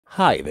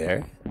Hi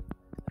there.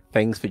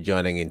 Thanks for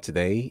joining in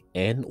today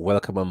and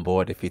welcome on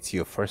board if it's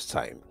your first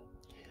time.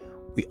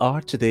 We are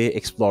today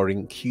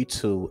exploring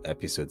Q2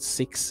 episode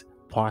 6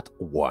 part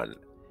 1,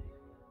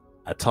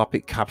 a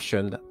topic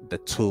captioned The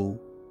Two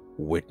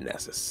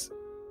Witnesses.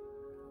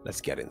 Let's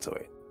get into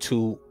it.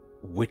 Two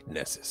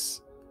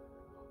witnesses.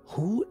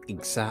 Who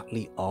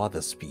exactly are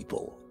these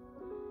people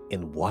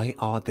and why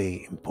are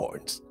they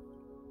important?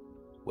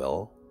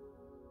 Well,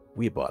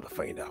 we're about to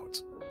find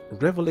out.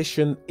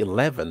 Revelation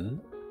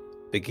 11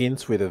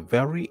 begins with a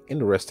very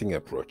interesting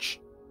approach.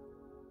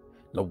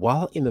 Now,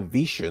 while in a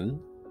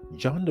vision,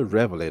 John the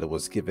Revelator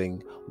was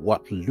giving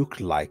what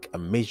looked like a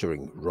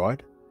measuring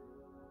rod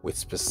with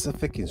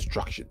specific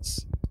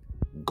instructions: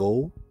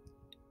 go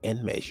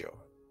and measure.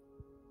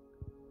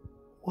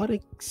 What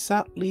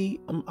exactly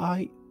am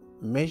I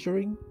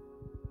measuring?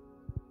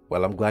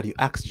 Well, I'm glad you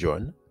asked,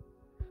 John.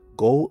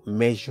 Go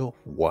measure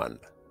one,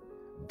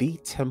 the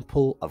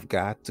temple of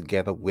God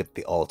together with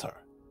the altar.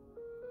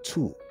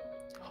 Two,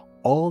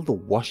 all the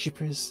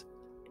worshippers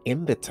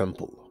in the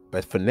temple.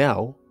 But for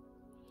now,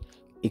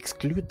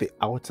 exclude the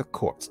outer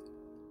court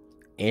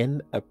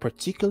and a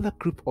particular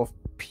group of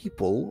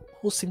people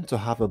who seem to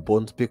have a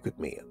bone to pick with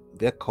me.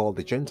 They're called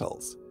the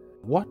Gentiles.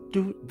 What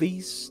do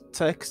these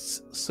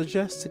texts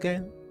suggest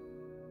again?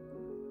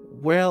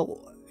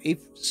 Well,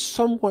 if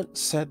someone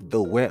said they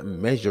were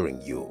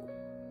measuring you,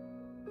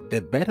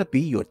 they better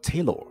be your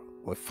tailor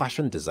or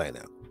fashion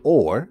designer,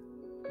 or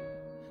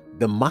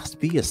they must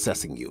be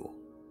assessing you.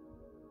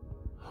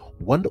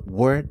 One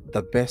word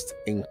that best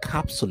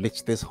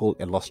encapsulates this whole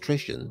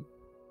illustration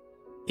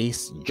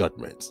is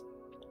judgment.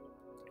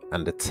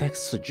 And the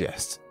text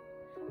suggests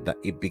that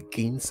it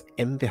begins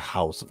in the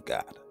house of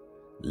God.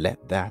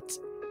 Let that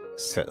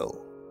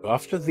settle.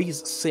 After this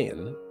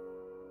sin,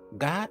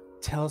 God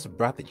tells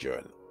Brother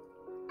John,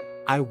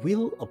 I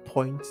will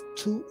appoint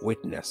two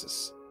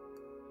witnesses,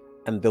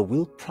 and they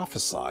will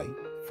prophesy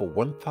for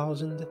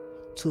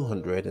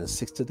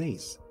 1,260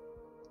 days,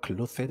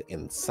 clothed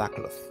in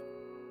sackcloth.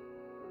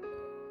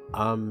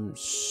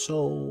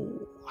 So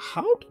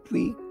how did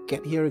we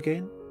get here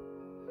again?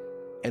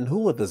 And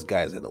who are these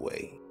guys in a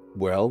way?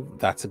 Well,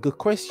 that's a good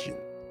question.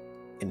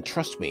 And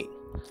trust me,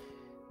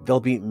 there'll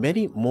be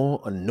many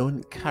more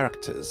unknown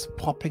characters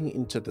popping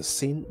into the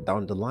scene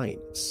down the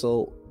line.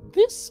 So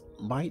this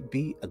might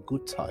be a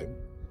good time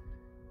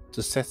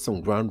to set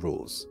some ground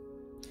rules.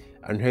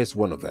 And here's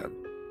one of them.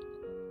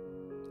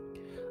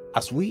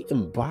 As we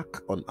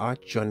embark on our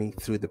journey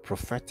through the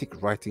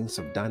prophetic writings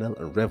of Daniel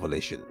and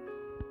Revelation,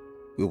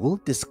 we will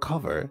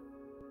discover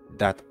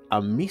that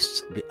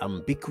amidst the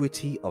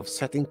ambiguity of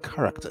certain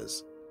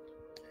characters,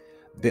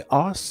 there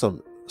are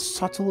some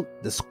subtle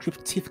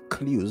descriptive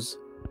clues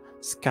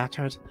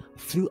scattered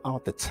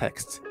throughout the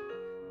text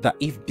that,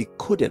 if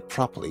decoded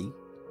properly,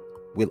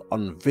 will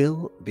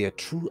unveil their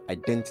true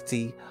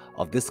identity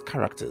of these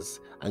characters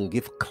and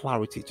give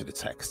clarity to the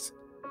text.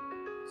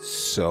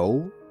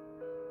 So,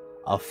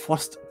 our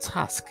first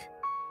task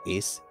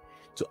is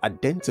to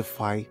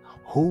identify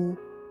who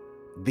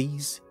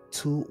these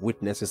two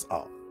witnesses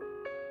are.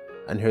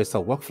 And here's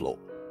our workflow.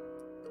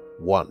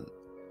 1.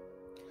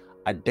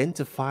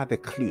 Identify the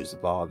clues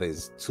about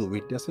these two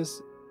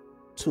witnesses.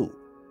 2.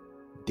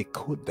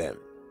 Decode them.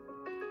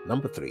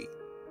 Number 3.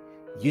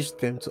 Use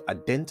them to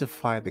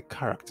identify the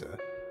character,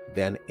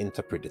 then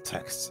interpret the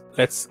text.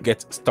 Let's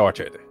get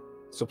started.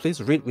 So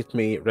please read with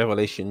me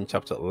Revelation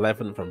chapter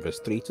 11 from verse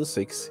 3 to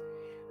 6,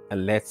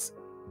 and let's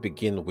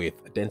begin with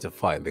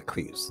identifying the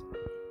clues.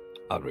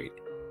 I'll read.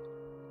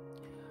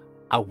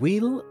 I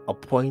will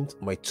appoint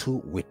my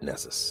two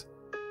witnesses,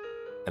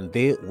 and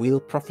they will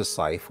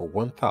prophesy for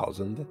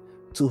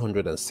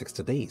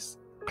 1,260 days,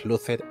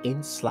 clothed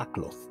in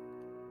sackcloth.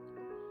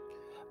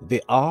 They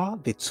are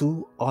the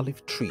two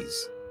olive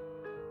trees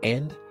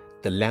and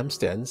the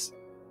lampstands,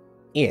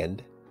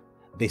 and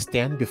they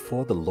stand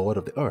before the Lord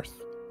of the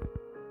earth.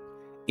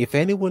 If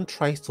anyone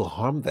tries to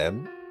harm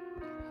them,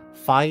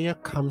 fire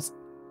comes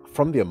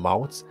from their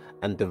mouths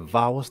and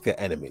devours their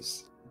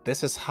enemies.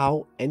 This is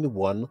how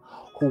anyone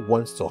who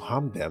wants to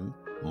harm them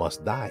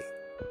must die.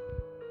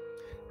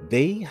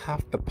 They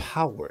have the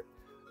power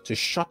to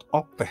shut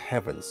up the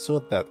heavens so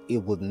that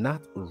it will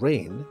not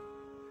rain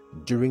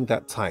during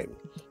that time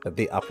that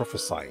they are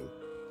prophesying.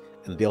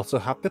 And they also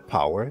have the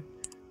power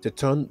to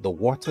turn the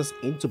waters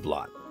into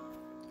blood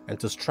and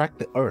to strike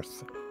the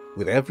earth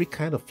with every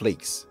kind of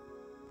plagues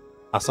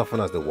as often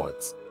as they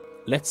want.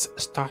 Let's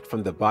start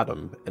from the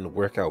bottom and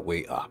work our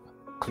way up.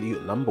 Clue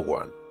number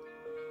 1.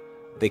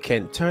 They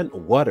can turn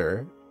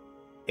water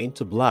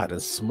into blood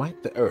and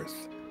smite the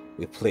earth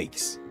with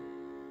plagues.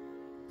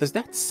 Does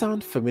that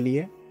sound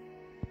familiar?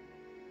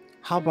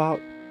 How about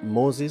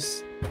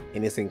Moses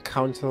in his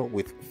encounter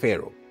with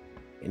Pharaoh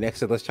in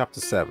Exodus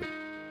chapter 7?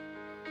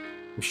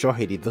 I'm sure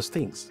he did those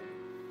things.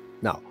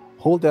 Now,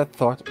 hold that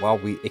thought while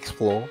we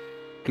explore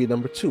clue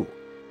number 2.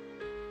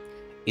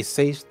 It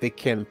says they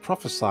can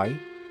prophesy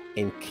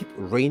and keep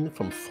rain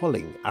from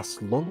falling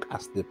as long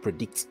as they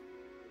predict.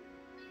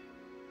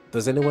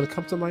 Does anyone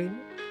come to mind?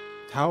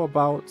 How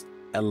about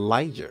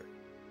Elijah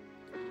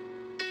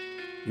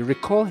You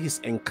recall his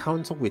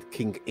encounter with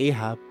King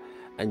Ahab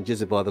and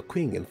Jezebel the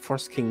queen in 1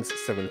 Kings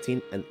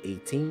 17 and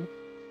 18,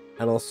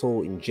 and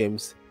also in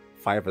James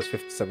 5 verse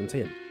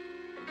 17.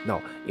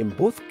 Now, in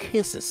both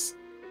cases,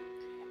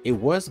 it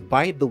was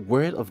by the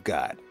word of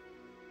God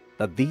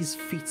that these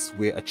feats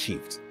were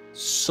achieved.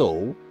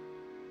 So,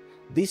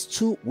 these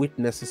two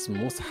witnesses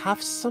must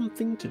have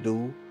something to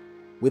do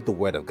with the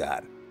word of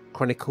God,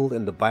 chronicled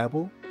in the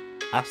Bible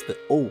as the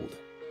Old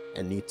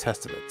and New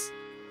Testaments.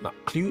 Now,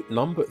 clue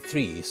number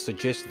 3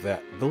 suggests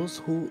that those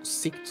who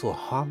seek to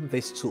harm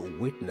these two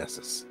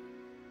witnesses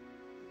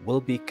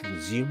will be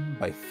consumed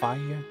by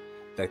fire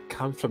that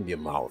comes from your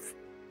mouth.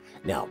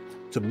 Now,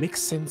 to make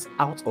sense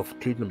out of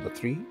clue number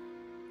 3,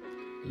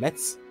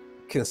 let's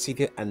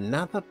consider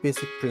another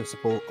basic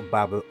principle of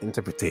Bible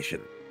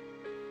interpretation.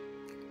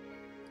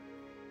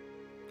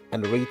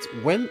 And read,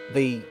 when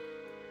the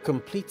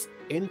complete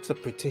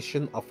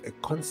interpretation of a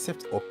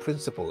concept or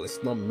principle is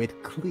not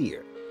made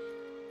clear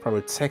from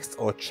a text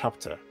or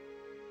chapter,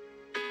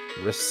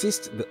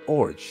 resist the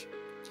urge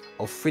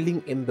of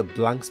filling in the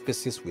blank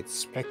spaces with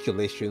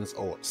speculations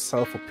or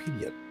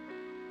self-opinion.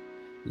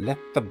 Let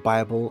the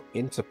Bible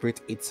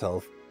interpret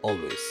itself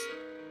always.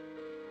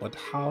 But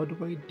how do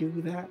I do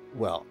that?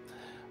 Well,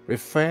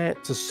 refer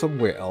to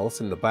somewhere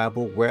else in the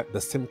Bible where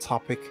the same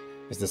topic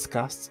is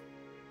discussed,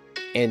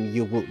 and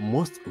you will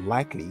most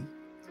likely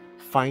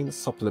find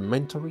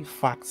supplementary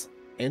facts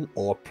and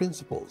or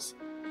principles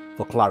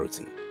for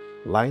clarity,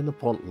 line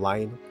upon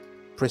line,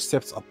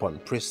 precepts upon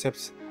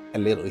precepts, a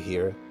little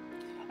here,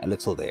 a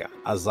little there.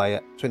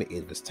 Isaiah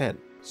 28 verse 10.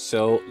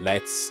 So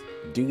let's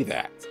do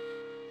that.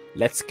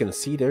 Let's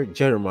consider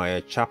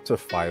Jeremiah chapter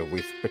 5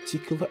 with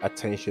particular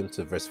attention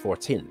to verse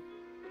 14.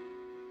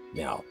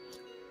 Now,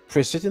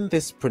 preceding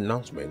this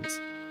pronouncement,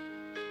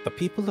 the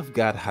people of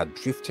God had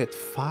drifted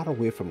far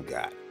away from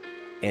God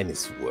and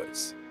his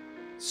words.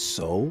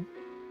 So,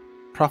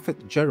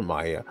 Prophet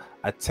Jeremiah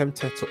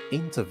attempted to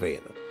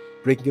intervene,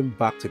 bringing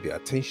back to their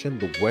attention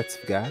the words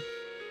of God,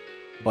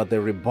 but they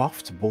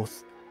rebuffed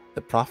both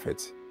the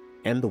prophet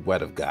and the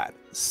word of God,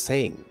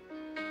 saying,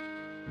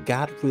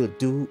 God will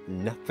do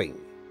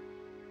nothing.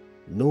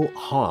 No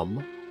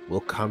harm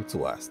will come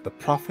to us. The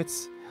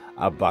prophets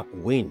are but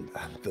wind,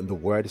 and the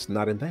word is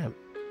not in them.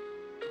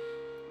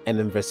 And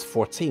in verse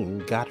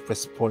 14, God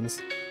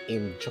responds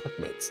in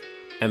judgment.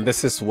 And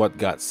this is what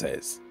God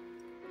says.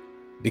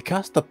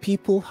 Because the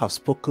people have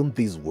spoken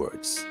these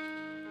words,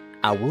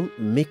 I will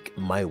make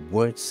my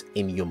words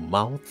in your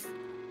mouth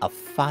a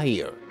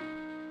fire,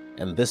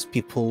 and this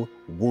people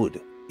wood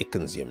it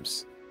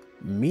consumes.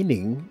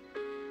 Meaning,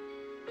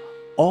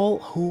 all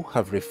who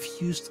have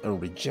refused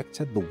and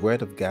rejected the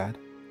word of God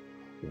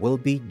will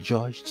be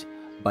judged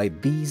by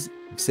these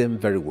same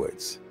very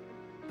words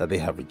that they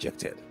have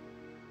rejected.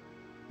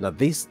 Now,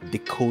 this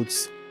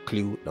decodes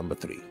clue number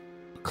 3.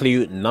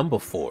 Clue number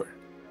 4.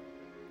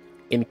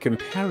 In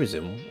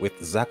comparison with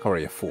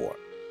Zechariah 4,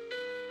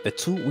 the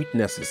two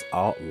witnesses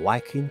are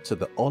likened to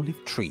the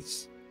olive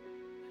trees,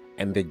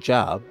 and their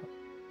job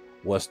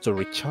was to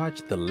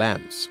recharge the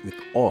lamps with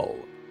oil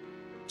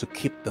to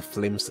keep the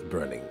flames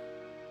burning.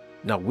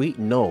 Now, we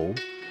know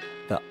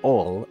that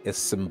oil is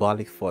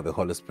symbolic for the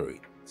Holy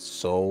Spirit.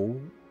 So,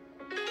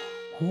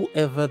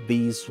 whoever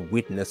these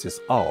witnesses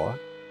are,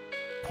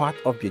 part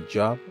of your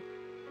job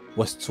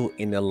was to,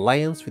 in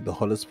alliance with the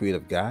Holy Spirit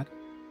of God,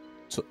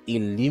 to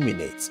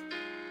illuminate,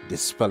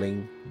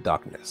 dispelling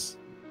darkness.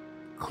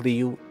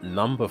 Clue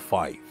number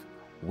 5,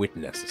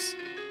 witnesses.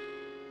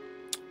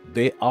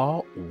 They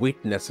are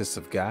witnesses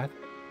of God,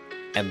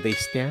 and they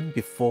stand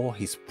before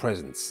His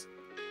presence,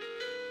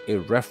 a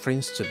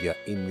reference to their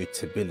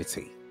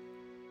immutability.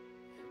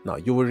 Now,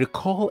 you will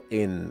recall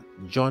in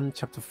John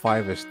chapter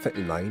 5 verse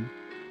 39,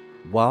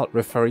 while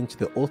referring to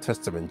the Old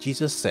Testament,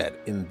 Jesus said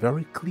in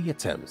very clear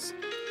terms,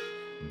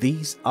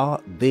 "These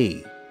are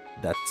they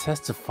that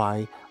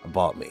testify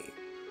about me,"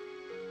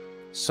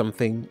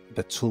 something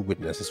the two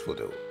witnesses will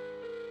do.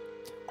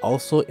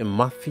 Also in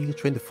Matthew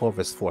 24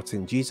 verse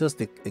 14, Jesus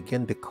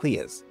again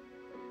declares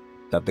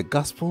that the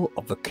gospel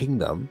of the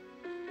kingdom,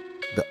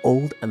 the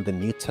Old and the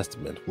New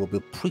Testament, will be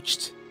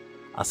preached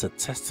as a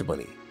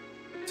testimony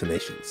to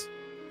nations.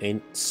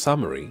 In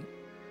summary,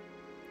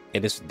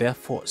 it is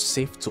therefore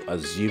safe to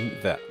assume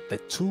that the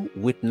two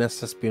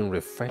witnesses being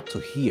referred to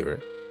here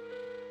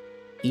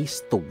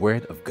is the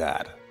Word of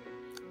God,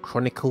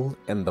 chronicled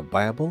in the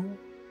Bible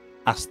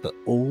as the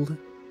Old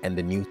and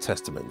the New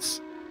Testaments.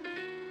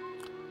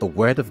 The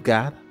Word of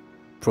God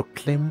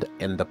proclaimed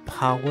in the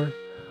power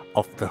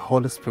of the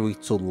Holy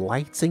Spirit to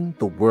lighten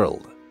the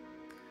world,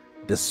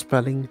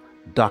 dispelling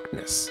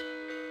darkness,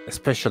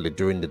 especially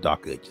during the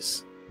Dark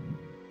Ages.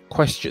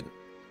 Question: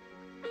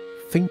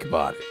 think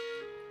about it.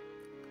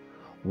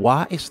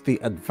 Why is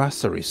the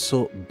adversary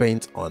so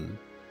bent on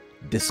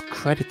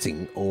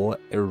discrediting or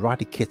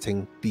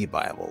eradicating the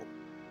Bible?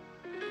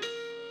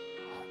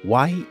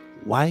 Why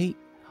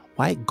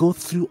go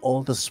through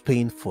all this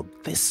pain for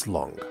this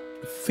long?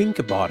 Think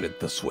about it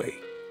this way.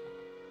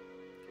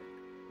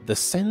 The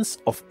sense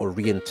of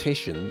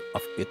orientation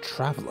of a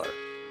traveler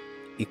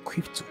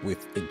equipped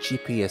with a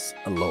GPS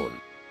alone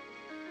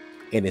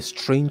in a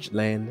strange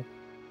land,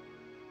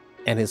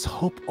 and his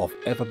hope of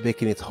ever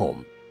making it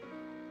home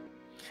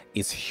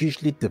is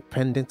hugely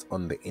dependent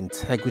on the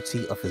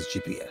integrity of his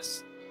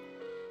GPS.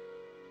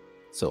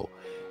 So,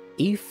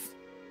 if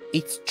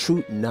its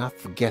true nav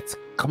gets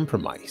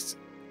compromised,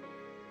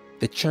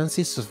 the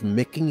chances of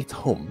making it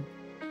home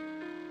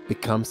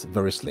becomes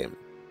very slim.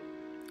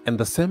 In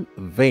the same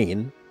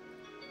vein,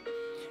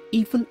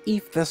 even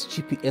if this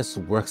GPS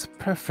works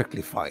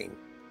perfectly fine,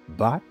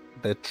 but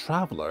the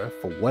traveler,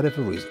 for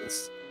whatever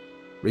reasons,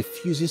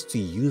 refuses to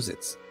use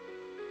it,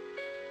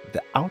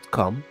 the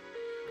outcome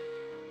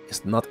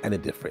is not any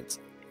different,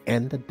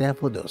 and the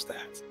devil knows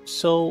that.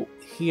 So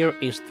here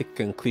is the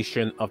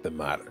conclusion of the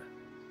matter.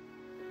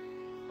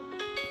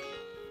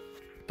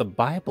 The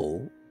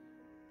Bible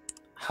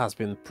has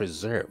been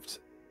preserved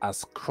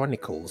as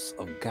chronicles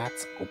of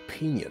God's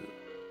opinion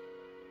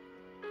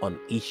on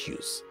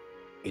issues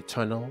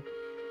eternal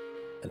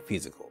and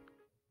physical,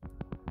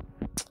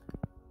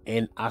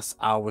 and as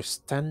our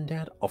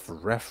standard of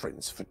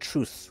reference for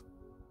truth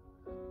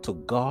to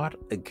guard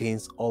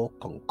against all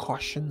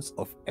concussions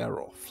of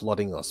error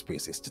flooding our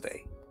spaces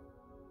today.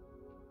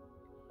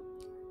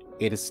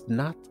 It is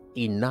not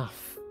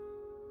enough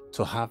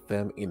to have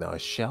them in our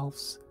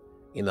shelves,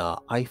 in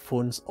our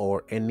iPhones,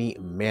 or any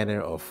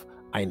manner of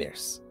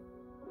iNers.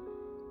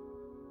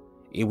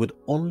 It would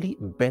only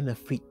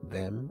benefit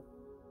them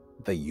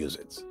that use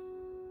it.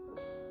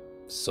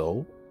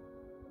 So,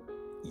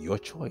 your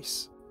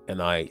choice.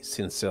 And I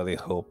sincerely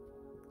hope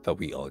that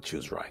we all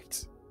choose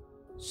right.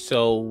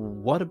 So,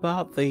 what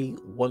about the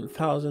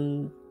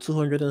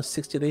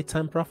 1260-day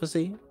time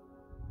prophecy?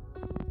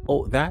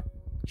 Oh, that?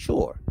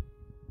 Sure.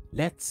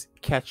 Let's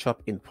catch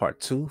up in part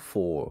 2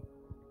 for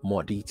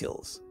more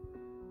details.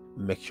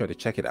 Make sure to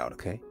check it out,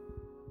 okay?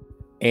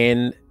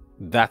 And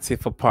that's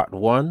it for part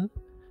 1.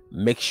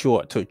 Make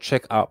sure to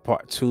check out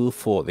part 2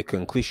 for the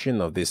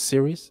conclusion of this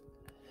series.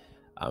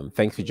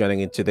 Thanks for joining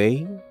in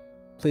today.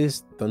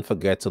 Please don't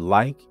forget to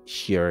like,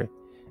 share,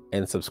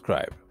 and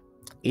subscribe.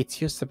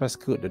 It's your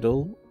Sabasco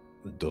Doodle,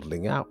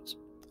 doodling out.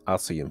 I'll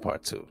see you in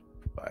part 2.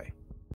 Bye.